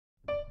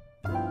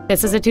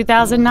This is a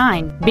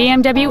 2009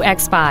 BMW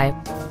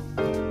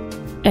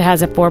X5. It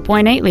has a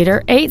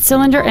 4.8-liter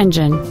 8-cylinder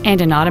engine and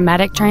an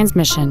automatic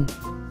transmission.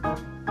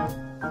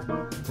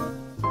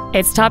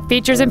 Its top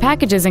features and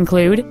packages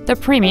include the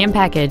Premium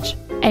Package,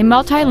 a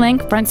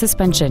multi-link front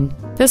suspension,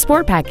 the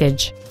Sport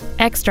Package,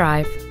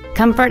 xDrive,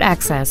 Comfort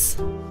Access,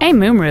 a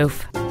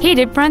moonroof,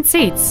 heated front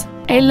seats,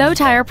 a low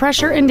tire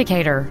pressure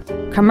indicator,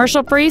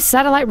 commercial-free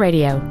satellite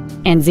radio,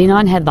 and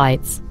xenon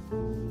headlights.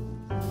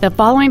 The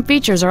following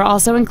features are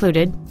also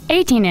included: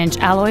 18-inch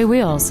alloy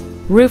wheels,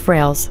 roof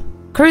rails,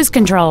 cruise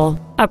control,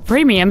 a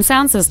premium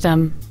sound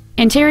system,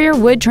 interior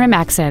wood trim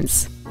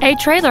accents, a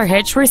trailer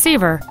hitch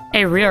receiver,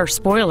 a rear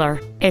spoiler,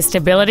 a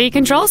stability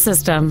control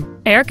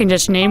system, air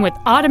conditioning with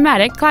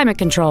automatic climate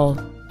control,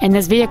 and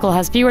this vehicle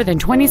has fewer than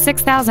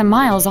 26,000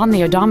 miles on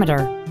the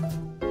odometer.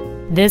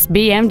 This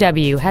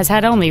BMW has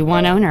had only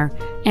one owner,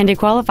 and it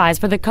qualifies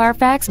for the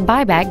Carfax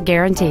buyback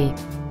guarantee.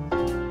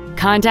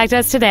 Contact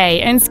us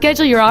today and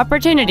schedule your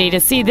opportunity to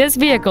see this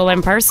vehicle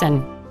in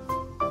person.